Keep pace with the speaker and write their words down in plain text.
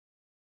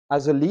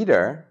As a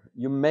leader,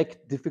 you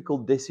make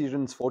difficult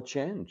decisions for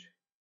change.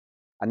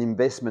 An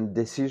investment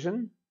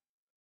decision,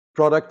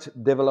 product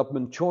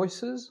development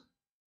choices,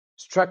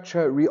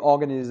 structure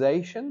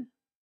reorganization,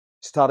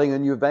 starting a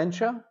new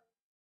venture.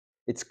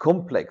 It's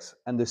complex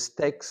and the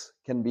stakes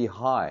can be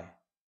high.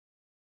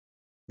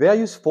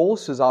 Various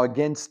forces are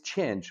against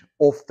change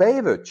or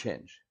favor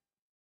change.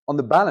 On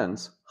the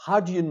balance,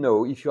 how do you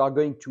know if you are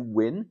going to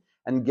win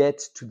and get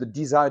to the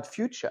desired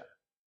future?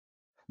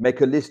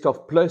 Make a list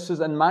of pluses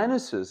and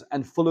minuses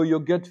and follow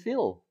your gut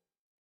feel.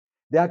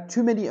 There are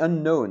too many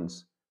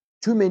unknowns,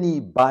 too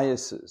many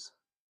biases.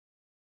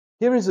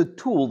 Here is a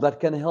tool that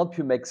can help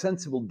you make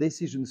sensible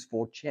decisions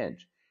for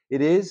change.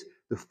 It is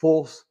the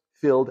force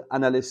field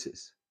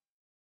analysis.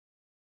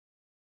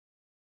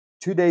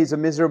 Today is a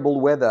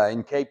miserable weather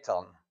in Cape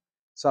Town,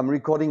 so I'm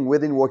recording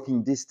within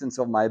walking distance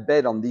of my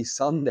bed on this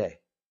Sunday.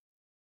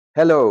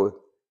 Hello,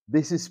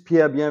 this is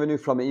Pierre Bienvenue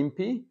from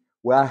impi.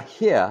 We are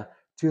here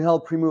to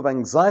help remove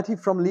anxiety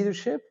from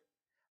leadership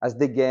as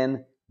they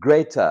gain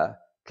greater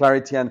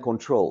clarity and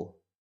control.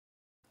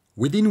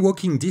 Within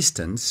Walking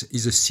Distance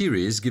is a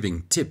series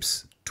giving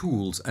tips,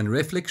 tools and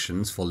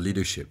reflections for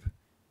leadership.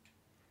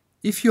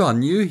 If you are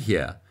new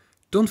here,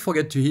 don't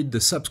forget to hit the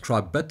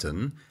subscribe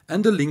button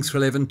and the links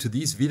relevant to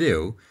this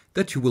video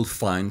that you will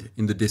find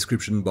in the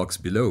description box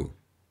below.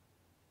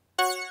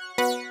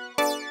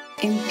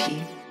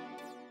 impi.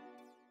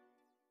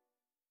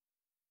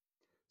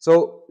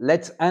 So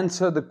let's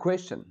answer the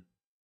question.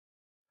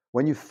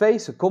 When you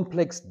face a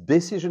complex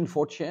decision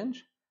for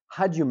change,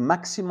 how do you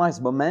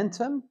maximize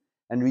momentum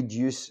and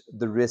reduce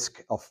the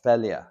risk of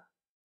failure?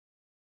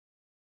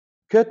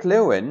 Kurt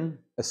Lewin,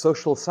 a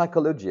social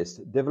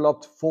psychologist,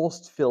 developed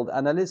force field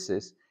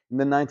analysis in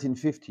the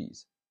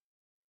 1950s.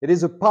 It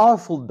is a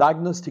powerful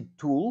diagnostic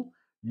tool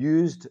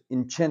used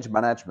in change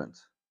management.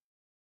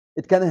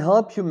 It can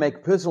help you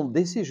make personal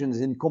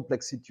decisions in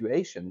complex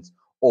situations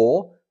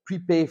or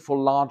prepare for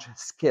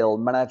large-scale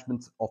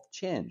management of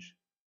change.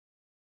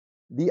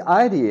 The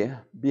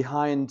idea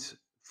behind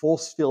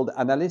force field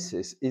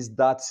analysis is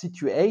that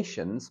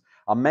situations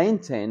are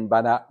maintained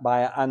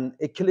by an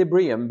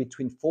equilibrium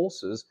between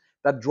forces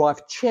that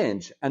drive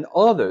change and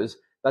others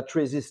that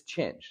resist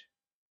change.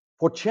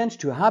 For change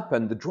to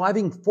happen, the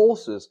driving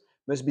forces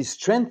must be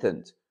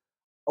strengthened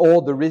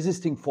or the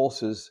resisting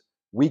forces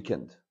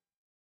weakened.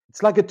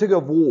 It's like a tug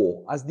of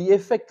war, as the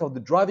effect of the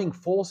driving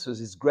forces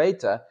is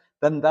greater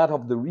than that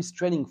of the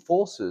restraining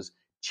forces.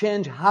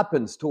 Change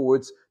happens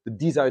towards the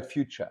desired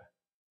future,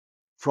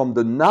 from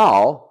the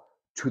now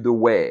to the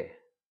way.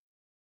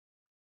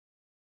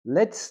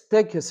 Let's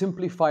take a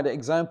simplified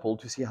example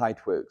to see how it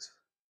works.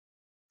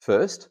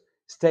 First,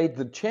 state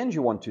the change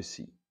you want to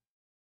see.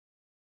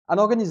 An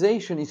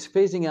organization is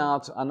phasing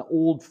out an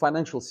old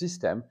financial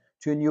system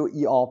to a new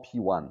ERP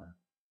one.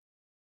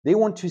 They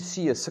want to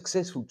see a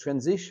successful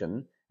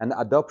transition and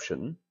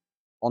adoption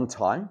on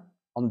time,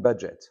 on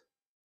budget.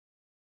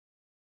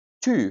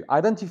 2.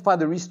 Identify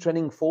the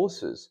restraining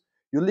forces.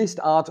 You list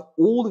out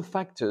all the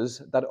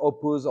factors that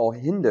oppose or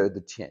hinder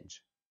the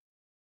change.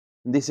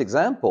 In this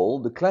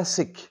example, the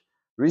classic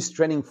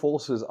restraining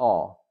forces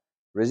are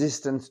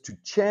resistance to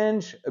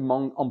change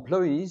among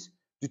employees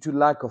due to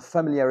lack of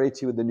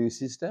familiarity with the new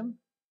system,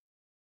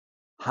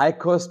 high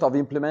cost of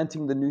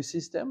implementing the new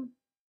system,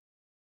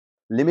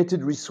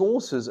 limited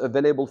resources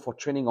available for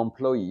training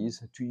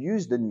employees to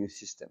use the new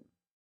system.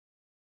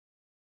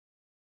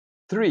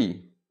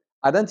 3.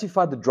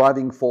 Identify the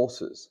driving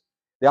forces.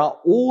 They are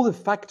all the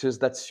factors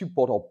that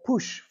support or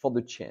push for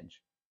the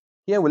change.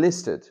 Here we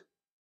listed.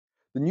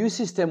 The new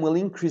system will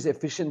increase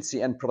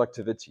efficiency and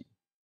productivity.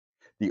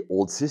 The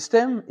old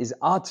system is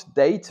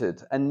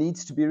outdated and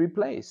needs to be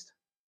replaced.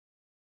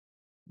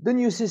 The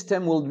new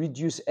system will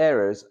reduce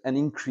errors and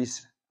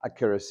increase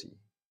accuracy.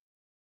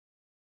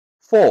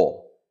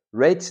 4.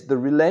 Rate the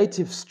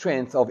relative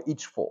strength of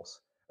each force.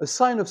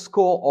 Assign a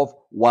score of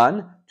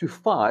 1 to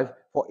 5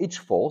 for each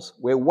force,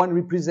 where 1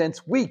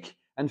 represents weak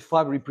and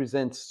 5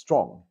 represents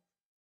strong.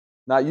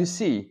 Now you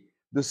see,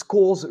 the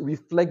scores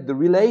reflect the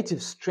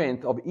relative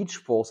strength of each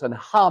force and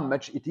how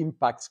much it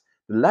impacts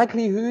the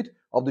likelihood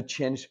of the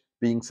change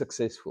being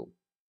successful.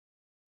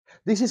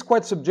 This is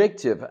quite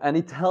subjective, and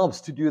it helps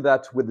to do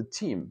that with the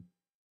team.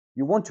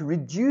 You want to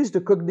reduce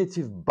the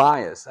cognitive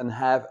bias and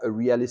have a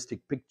realistic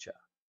picture.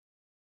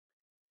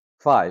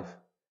 5.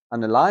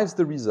 Analyze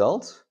the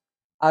results.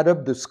 Add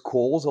up the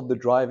scores of the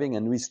driving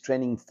and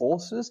restraining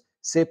forces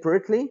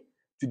separately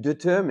to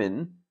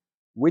determine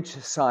which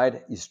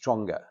side is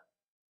stronger.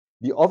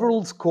 The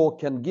overall score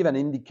can give an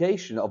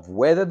indication of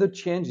whether the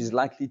change is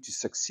likely to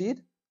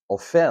succeed or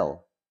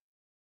fail.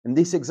 In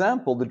this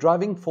example, the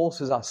driving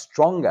forces are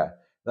stronger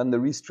than the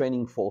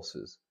restraining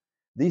forces.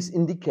 This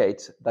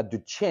indicates that the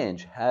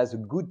change has a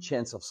good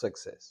chance of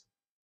success.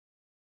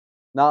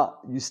 Now,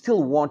 you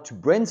still want to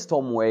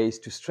brainstorm ways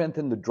to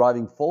strengthen the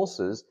driving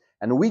forces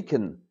and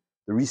weaken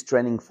the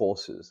restraining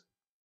forces.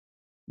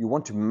 You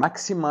want to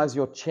maximize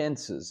your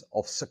chances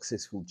of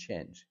successful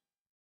change.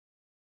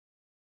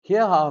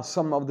 Here are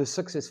some of the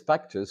success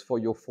factors for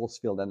your force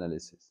field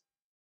analysis.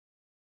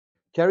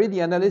 Carry the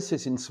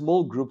analysis in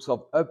small groups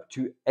of up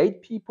to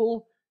 8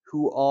 people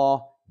who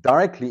are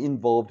directly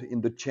involved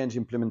in the change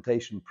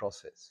implementation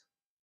process.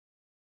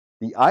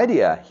 The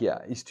idea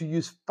here is to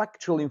use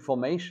factual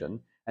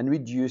information and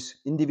reduce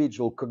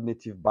individual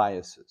cognitive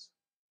biases.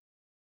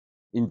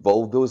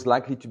 Involve those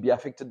likely to be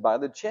affected by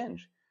the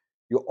change.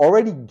 You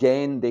already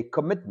gain their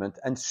commitment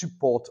and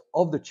support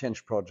of the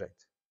change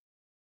project.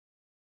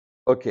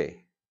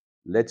 Okay,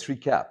 let's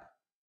recap.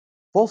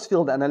 Force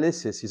field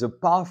analysis is a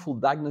powerful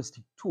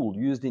diagnostic tool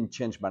used in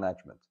change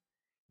management.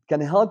 It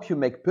can help you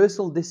make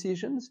personal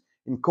decisions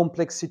in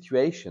complex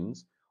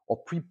situations or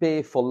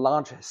prepare for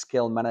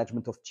large-scale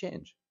management of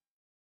change.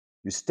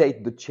 You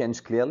state the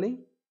change clearly,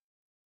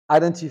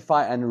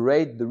 identify and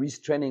rate the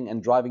restraining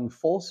and driving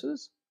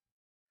forces.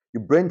 You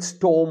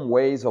brainstorm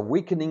ways of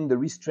weakening the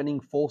restraining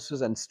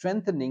forces and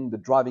strengthening the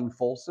driving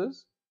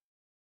forces.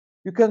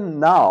 You can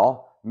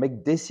now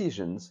make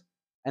decisions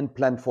and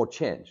plan for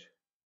change.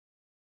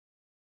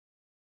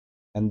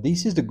 And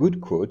this is the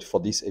good quote for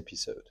this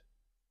episode.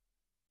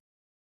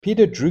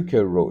 Peter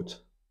Drucker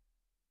wrote,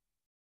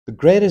 "The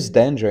greatest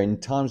danger in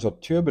times of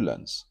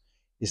turbulence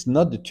is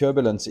not the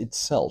turbulence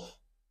itself,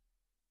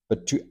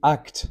 but to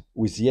act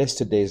with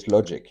yesterday's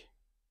logic."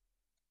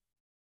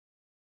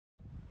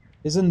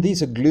 Isn't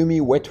this a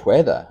gloomy wet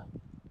weather?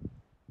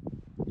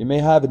 You may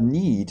have a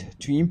need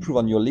to improve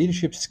on your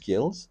leadership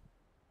skills,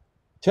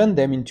 turn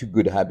them into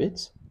good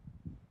habits,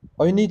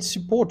 or you need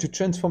support to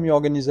transform your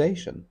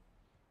organization.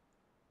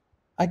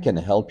 I can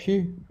help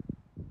you.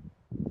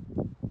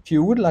 If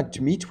you would like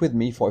to meet with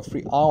me for a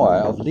free hour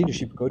of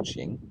leadership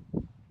coaching,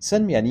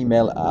 send me an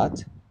email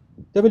at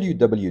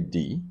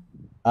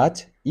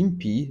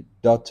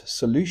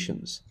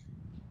wwd@impi.solutions.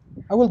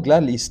 I will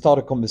gladly start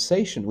a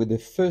conversation with the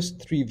first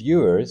 3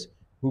 viewers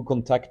who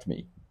contact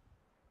me.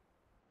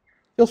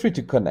 Feel free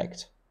to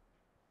connect.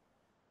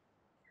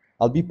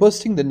 I'll be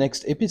posting the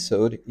next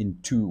episode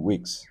in 2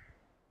 weeks.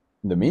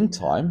 In the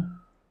meantime,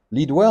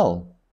 lead well.